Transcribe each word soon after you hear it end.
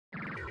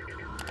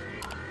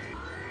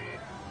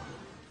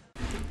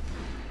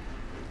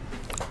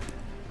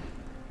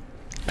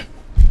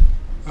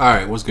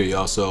Alright, what's good,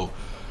 y'all? So,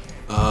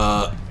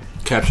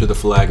 capture the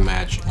flag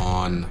match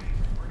on...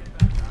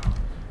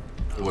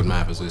 What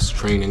map is this?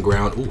 Training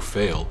ground. Ooh,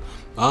 fail.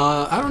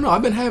 I don't know.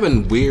 I've been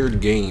having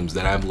weird games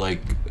that I'm like...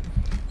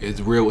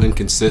 It's real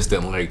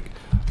inconsistent. Like,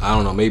 I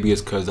don't know. Maybe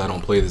it's because I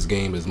don't play this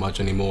game as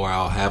much anymore.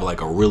 I'll have like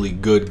a really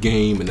good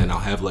game and then I'll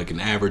have like an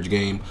average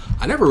game.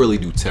 I never really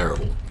do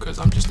terrible because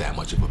I'm just that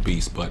much of a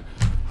beast. But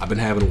I've been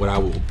having what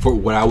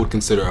I would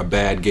consider a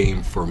bad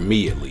game for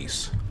me, at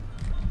least.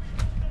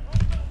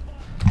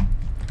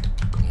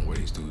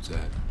 Dudes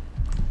at.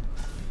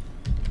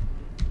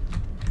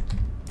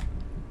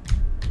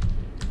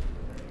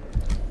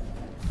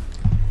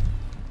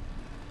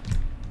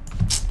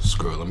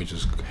 Screw it, let me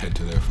just head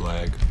to their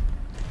flag.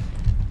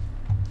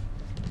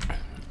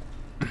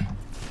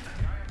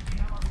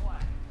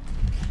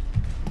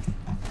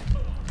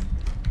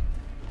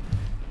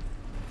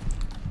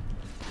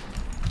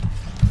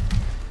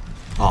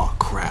 Oh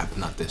crap,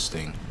 not this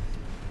thing.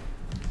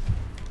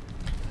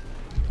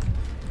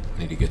 I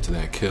need to get to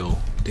that kill.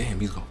 Damn,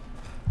 he's going.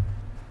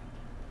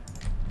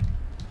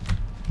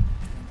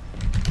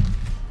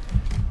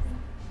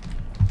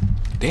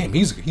 Damn,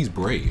 he's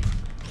brave.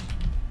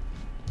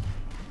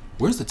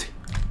 Where's the team?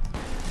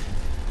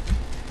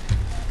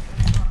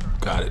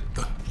 Got it.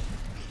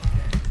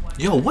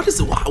 Yo, what is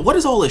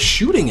all this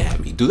shooting at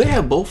me? Do they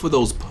have both of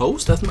those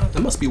posts?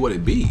 That must be what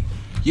it be.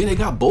 Yeah, they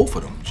got both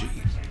of them.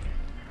 Jeez.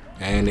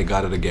 And they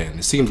got it again.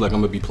 It seems like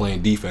I'm gonna be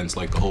playing defense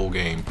like the whole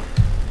game.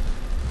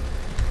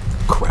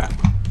 Crap.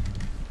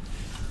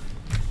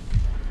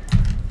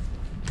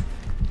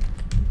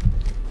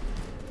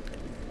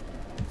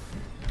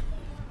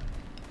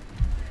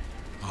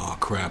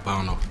 Crap, I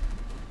don't know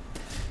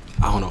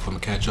if I'm gonna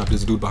catch up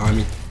this dude behind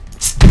me.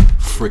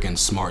 Freaking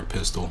smart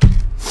pistol.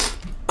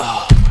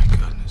 Oh my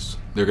goodness.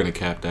 They're gonna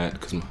cap that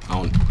because I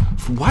don't.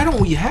 Why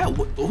don't we have?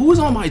 Who is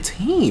on my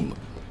team?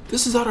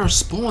 This is at our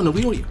spawn and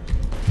we don't.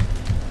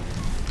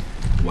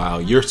 Wow,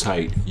 you're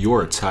tight.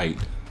 You're tight.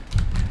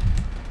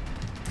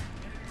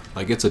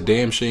 Like, it's a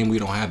damn shame we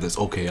don't have this.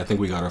 Okay, I think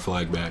we got our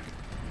flag back.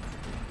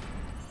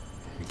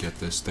 We get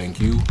this.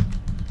 Thank you.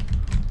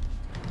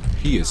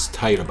 He is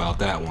tight about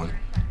that one.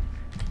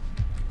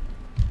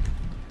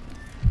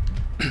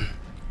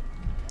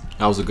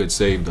 That was a good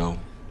save, though.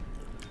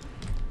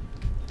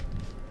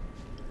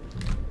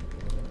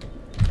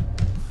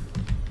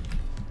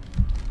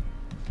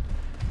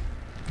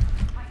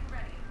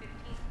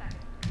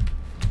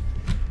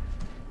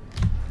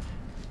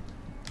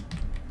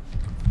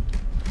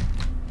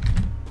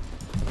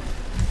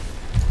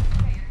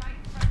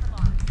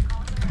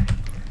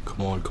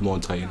 Come on,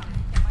 Titan.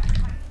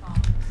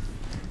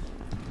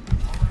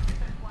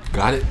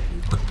 Got it?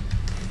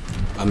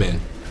 I'm in.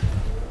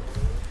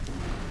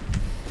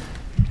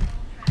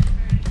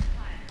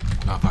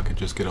 Now if I could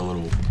just get a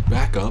little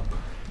backup.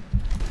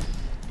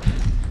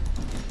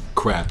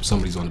 Crap,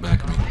 somebody's on the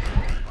back of me.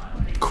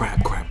 Crap.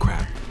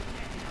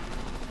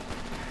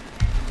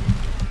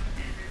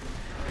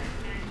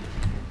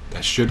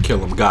 That should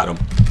kill him. Got him.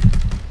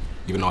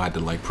 Even though I had to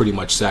like pretty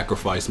much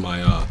sacrifice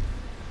my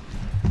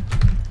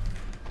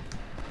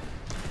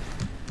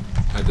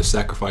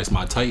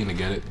Titan to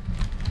get it.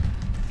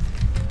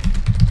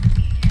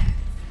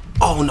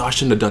 Oh no, I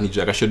shouldn't have done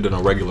eject. I should have done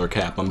a regular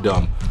cap. I'm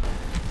dumb.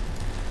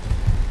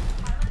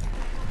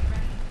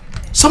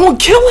 Someone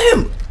kill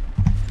him!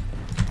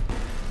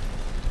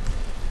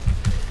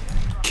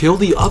 Kill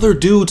the other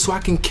dude so I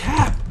can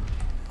cap.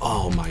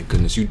 Oh my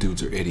goodness, you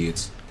dudes are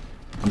idiots.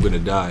 I'm gonna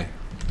die.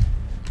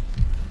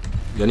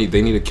 They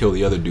need to kill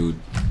the other dude.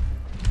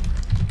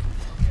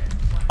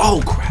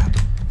 Oh crap.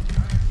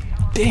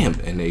 Damn,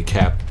 and they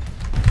cap.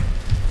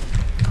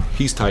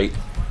 He's tight.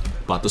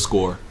 About to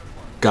score.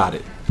 Got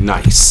it.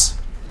 Nice.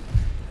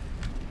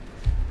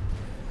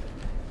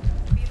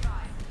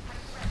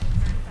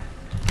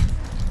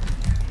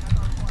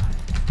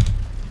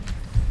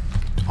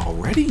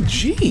 Already?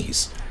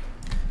 Jeez.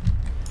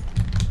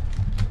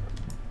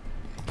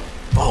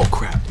 Oh,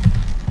 crap.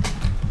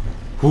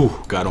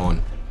 Whew, got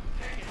on.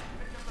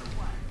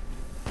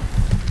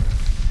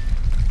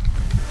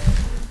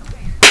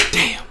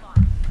 Damn.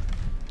 I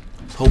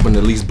was hoping to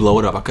at least blow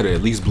it up. I could have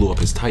at least blew up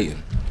his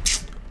Titan.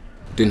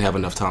 Didn't have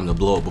enough time to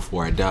blow it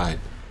before I died.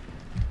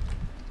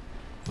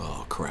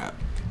 Oh, crap.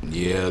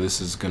 Yeah, this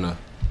is gonna...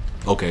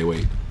 Okay,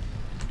 wait.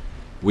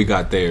 We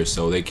got theirs,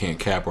 so they can't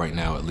cap right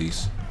now, at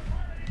least.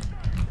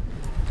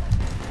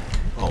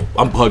 Oh,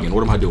 I'm bugging.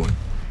 What am I doing?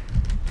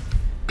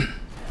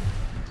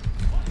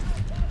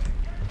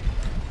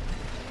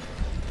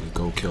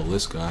 Go kill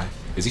this guy.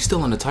 Is he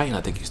still on the Titan?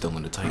 I think he's still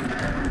on the Titan.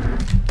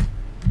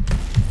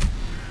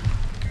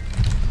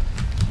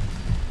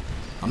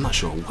 I'm not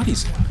sure what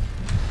he's in.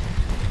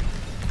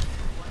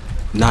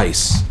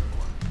 Nice.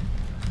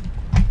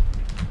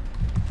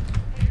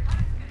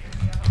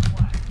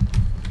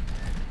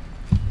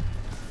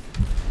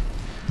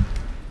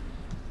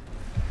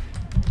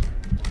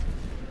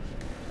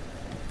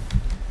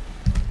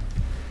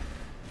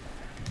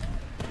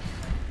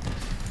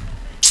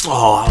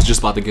 Oh, I was just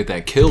about to get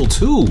that kill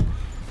too.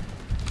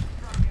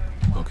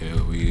 Okay,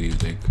 we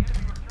think.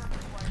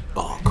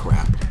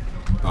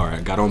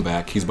 Alright, got on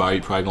back. He's probably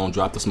gonna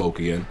drop the smoke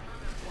again.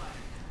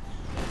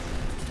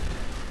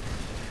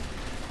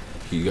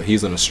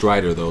 He's in a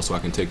strider though, so I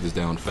can take this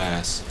down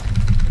fast.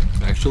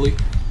 Actually,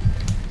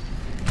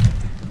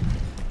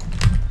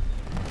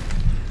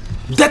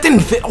 that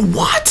didn't fit.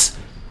 What?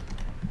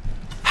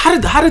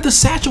 How did the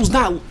satchels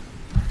not?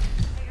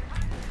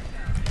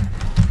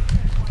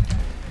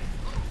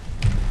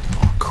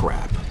 Oh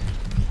crap!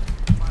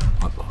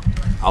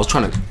 I was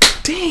trying to.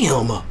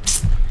 Damn!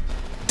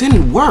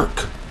 Didn't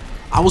work.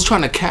 I was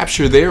trying to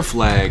capture their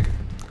flag.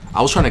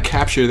 I was trying to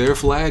capture their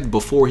flag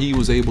before he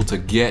was able to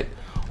get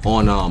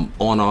on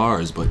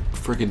ours, but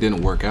freaking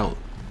didn't work out.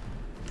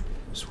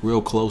 It's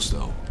real close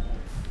though.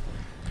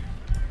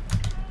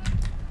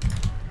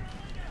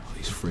 All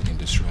these freaking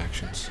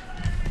distractions.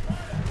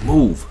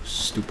 Move,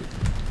 stupid.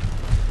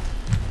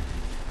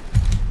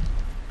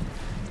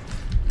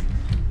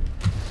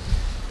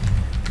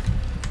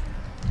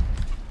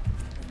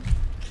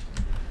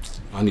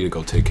 I need to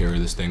go take care of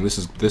this thing.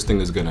 This thing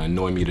is gonna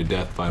annoy me to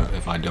death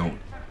if I don't.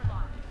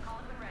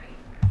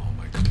 Oh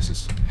my goodness,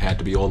 this had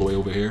to be all the way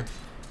over here.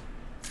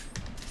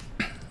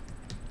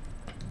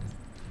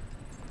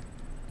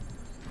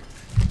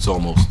 It's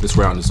almost, this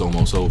round is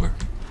almost over.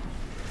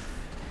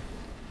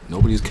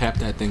 Nobody's capped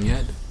that thing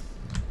yet?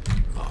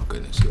 Oh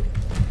goodness.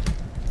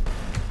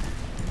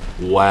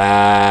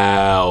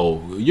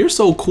 Wow. You're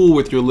so cool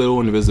with your little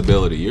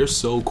invisibility. You're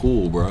so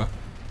cool, bruh.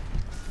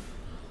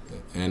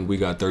 And we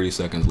got 30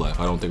 seconds left.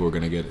 I don't think we're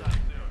gonna get it.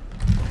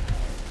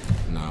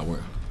 Nah, we're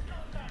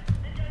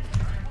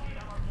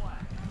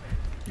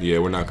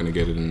not gonna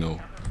get it in no.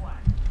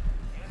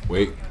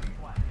 Wait.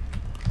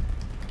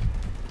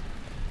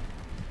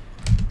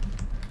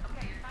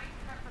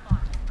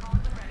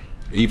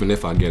 Even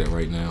if I get it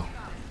right now.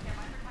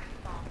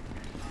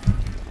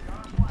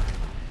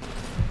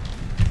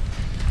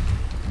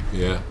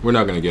 Yeah, we're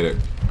not gonna get it.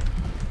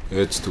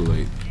 It's too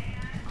late.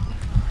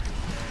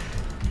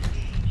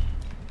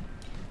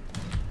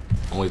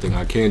 Only thing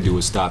I can do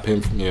is stop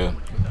him from, yeah.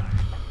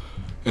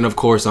 And of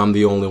course, I'm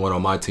the only one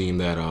on my team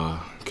that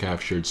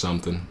captured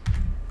something.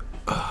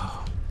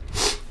 Come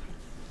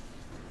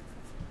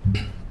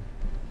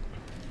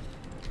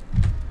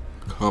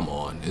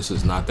on, this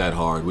is not that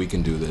hard. We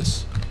can do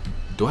this.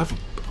 Do I have?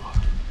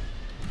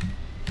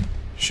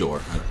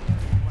 Sure.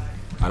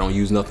 I don't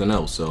use nothing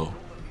else, so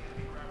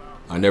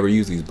I never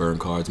use these burn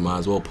cards. Might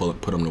as well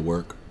put them to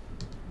work.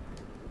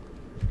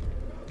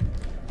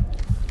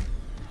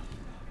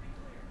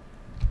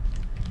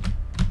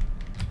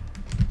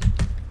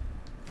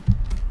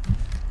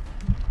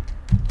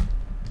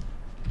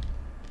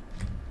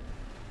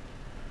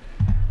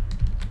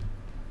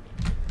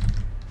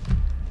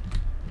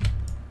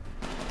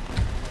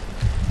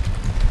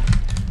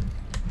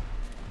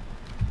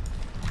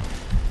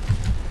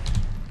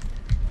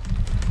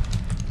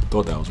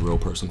 Thought that was a real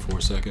person for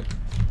a second.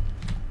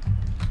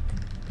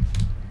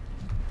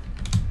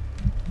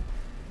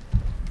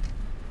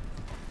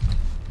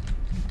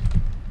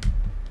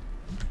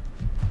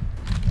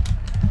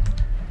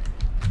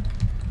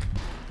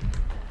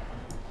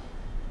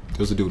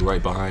 There's a dude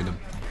right behind him.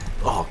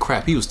 Oh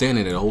crap, he was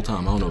standing there the whole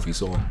time. I don't know if he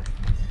saw him.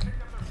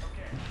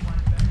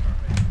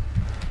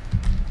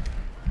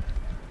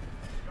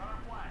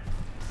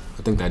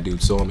 I think that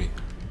dude saw me.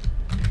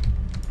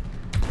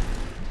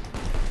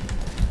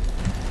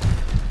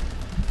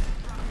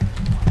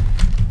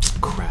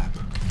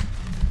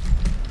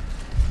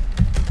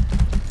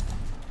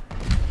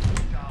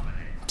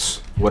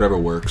 Whatever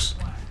works.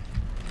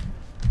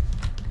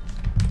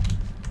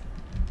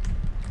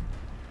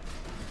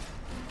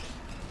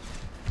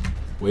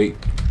 Wait.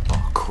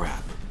 Oh,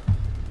 crap.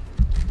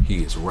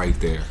 He is right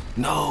there.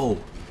 No!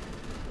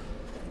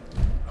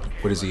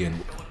 What is he in?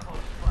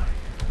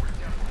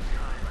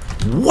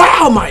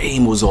 Wow, my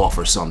aim was off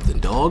or something,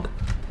 dog.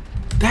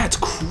 That's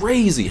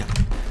crazy.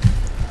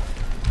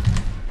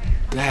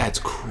 That's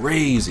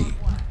crazy.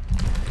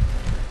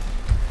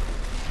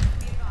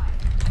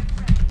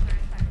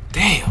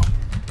 Damn.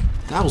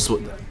 That was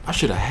what I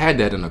should have had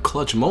that in a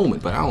clutch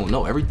moment, but I don't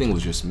know. Everything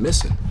was just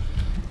missing.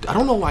 I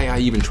don't know why I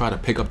even try to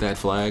pick up that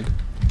flag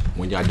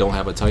when y'all don't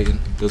have a Titan.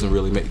 Doesn't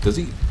really make. Does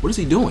he? What is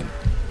he doing?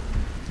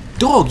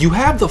 Dog, you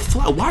have the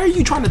flag. Why are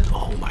you trying to?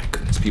 Oh my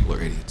goodness, people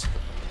are idiots.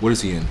 What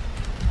is he in?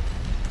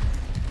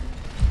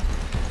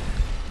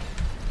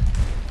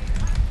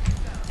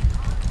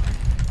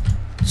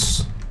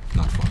 It's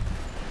not fun.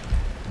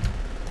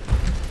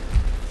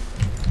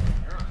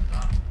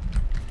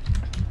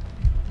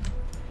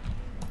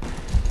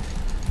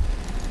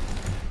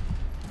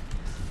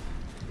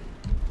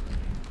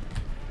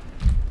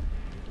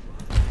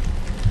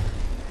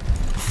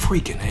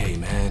 Freaking hey,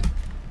 man.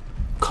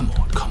 Come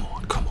on, come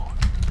on, come on.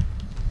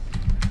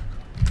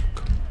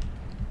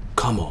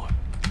 Come on.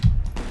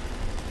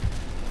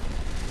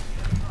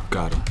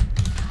 Got him.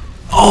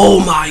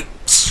 Oh my.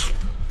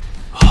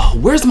 Oh,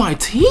 where's my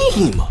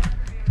team?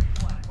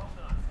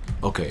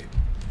 Okay.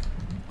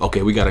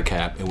 Okay, we got a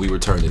cap and we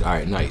returned it.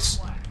 Alright, nice.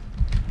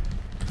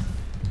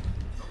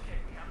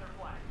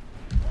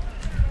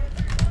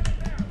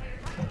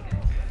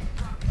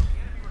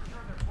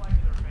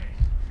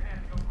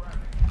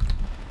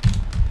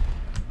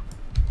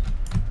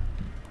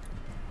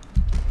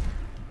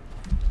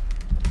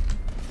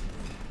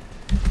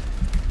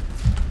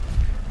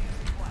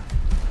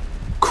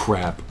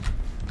 crap.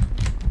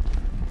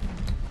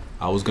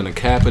 I was gonna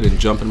cap it and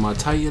jump in my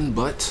Titan,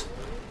 but...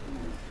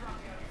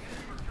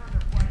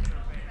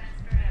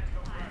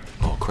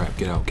 Oh crap,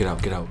 get out, get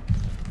out, get out.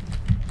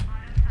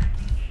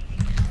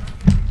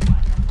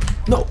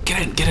 No,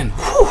 get in, get in.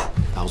 Whew.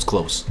 That was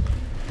close.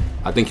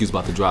 I think he was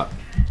about to drop.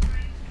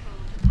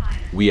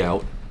 We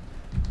out.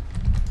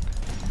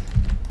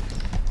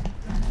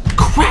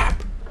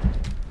 Crap!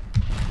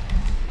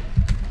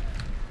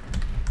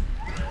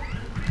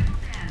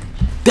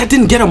 That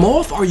didn't get him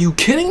off? Are you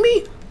kidding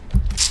me?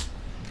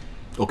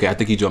 Okay, I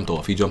think he jumped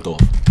off. He jumped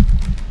off.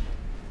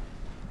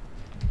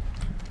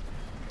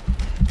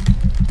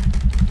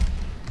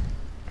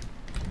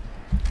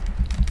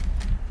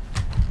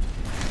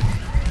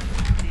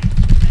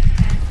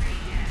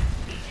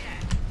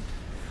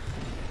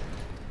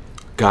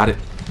 Got it.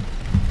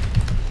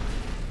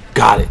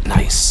 Got it.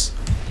 Nice.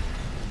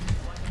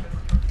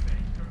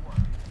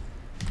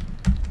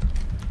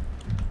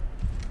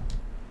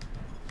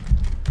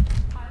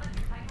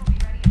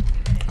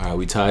 All right,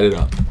 we tied it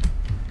up.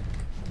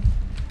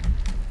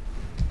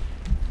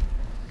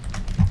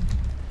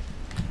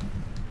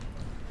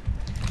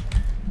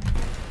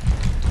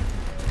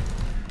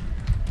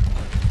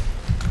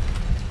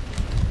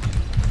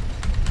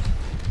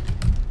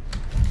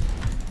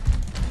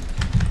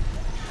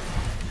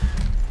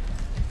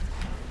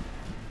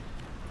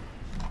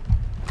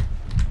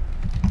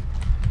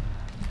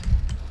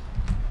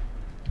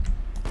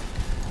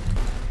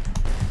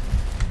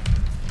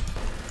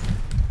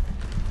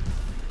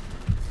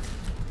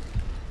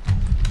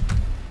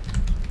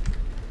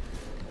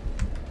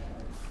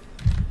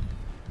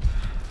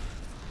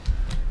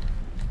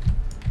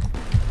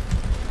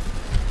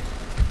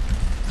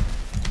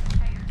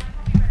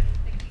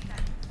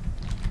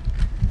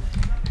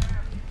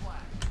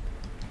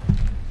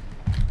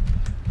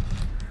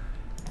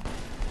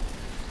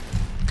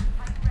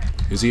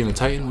 Is he in a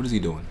Titan? What is he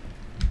doing?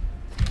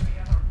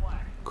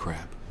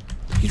 Crap.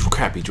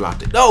 He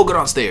dropped it. No, go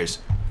downstairs.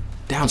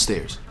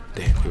 Downstairs.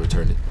 Damn, he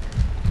returned it.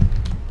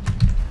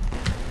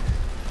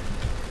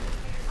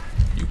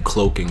 You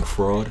cloaking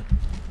fraud.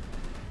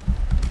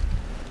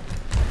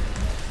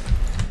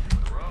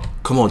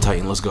 Come on,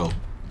 Titan, let's go.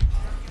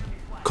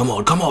 Come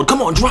on, come on,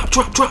 come on. Drop,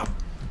 drop, drop.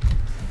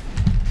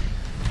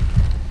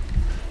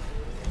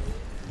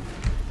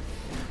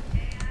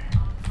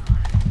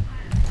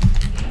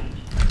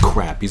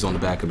 Crap, he's on the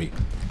back of me.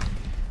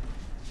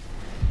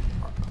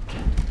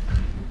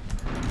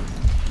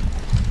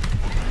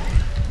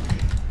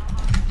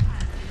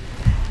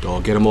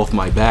 Dog, get him off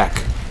my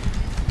back.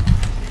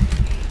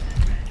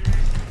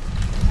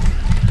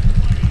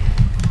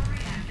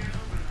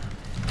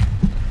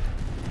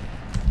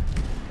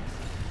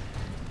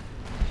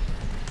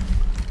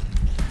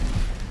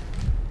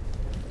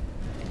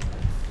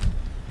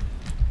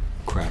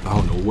 Crap, I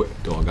don't know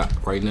what dog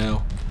got right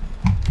now.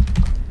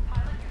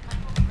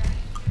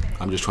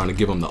 I'm just trying to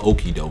give him the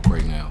okie doke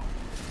right now.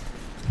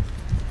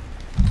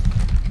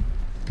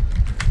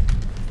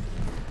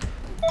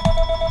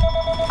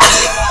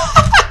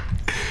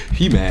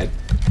 He mad.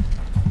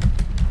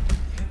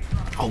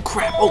 Oh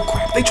crap, oh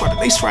crap.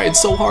 They tried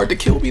so hard to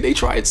kill me. They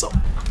tried so.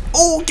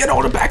 Oh, get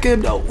on the back of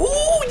him though.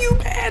 Oh, you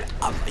mad.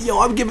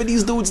 I'm giving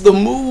these dudes the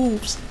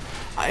moves.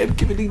 I am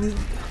giving these.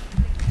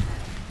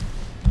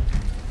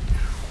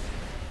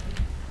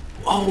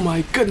 Oh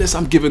my goodness,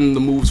 I'm giving them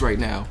the moves right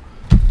now.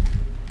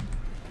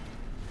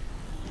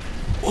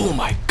 Oh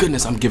my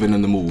goodness, I'm giving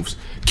them the moves.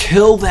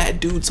 Kill that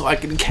dude so I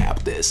can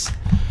cap this.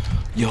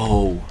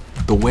 Yo,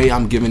 the way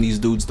I'm giving these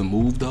dudes the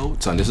move though,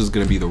 son, this is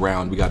gonna be the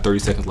round. We got 30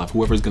 seconds left.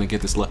 Whoever's gonna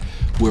get this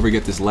whoever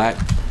get this lat.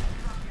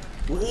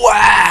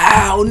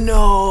 Wow,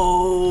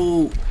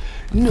 no.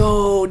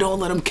 No, don't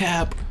let him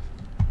cap.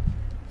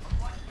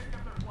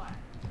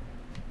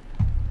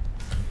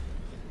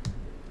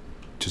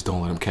 Just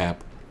don't let him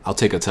cap. I'll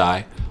take a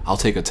tie. I'll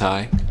take a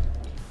tie.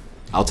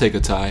 I'll take a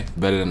tie.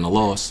 Better than a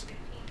loss.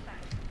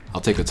 I'll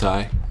take a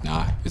tie.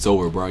 Nah, it's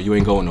over, bro. You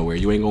ain't going nowhere.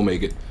 You ain't gonna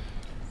make it.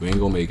 You ain't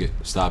gonna make it.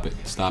 Stop it.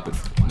 Stop it.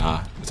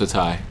 Nah, it's a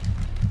tie.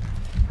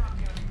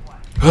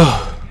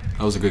 That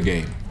was a good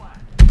game.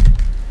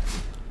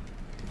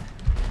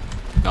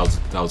 That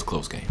was a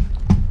close game.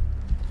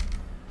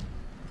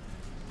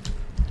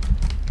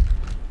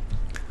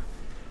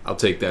 I'll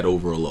take that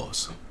over a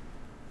loss.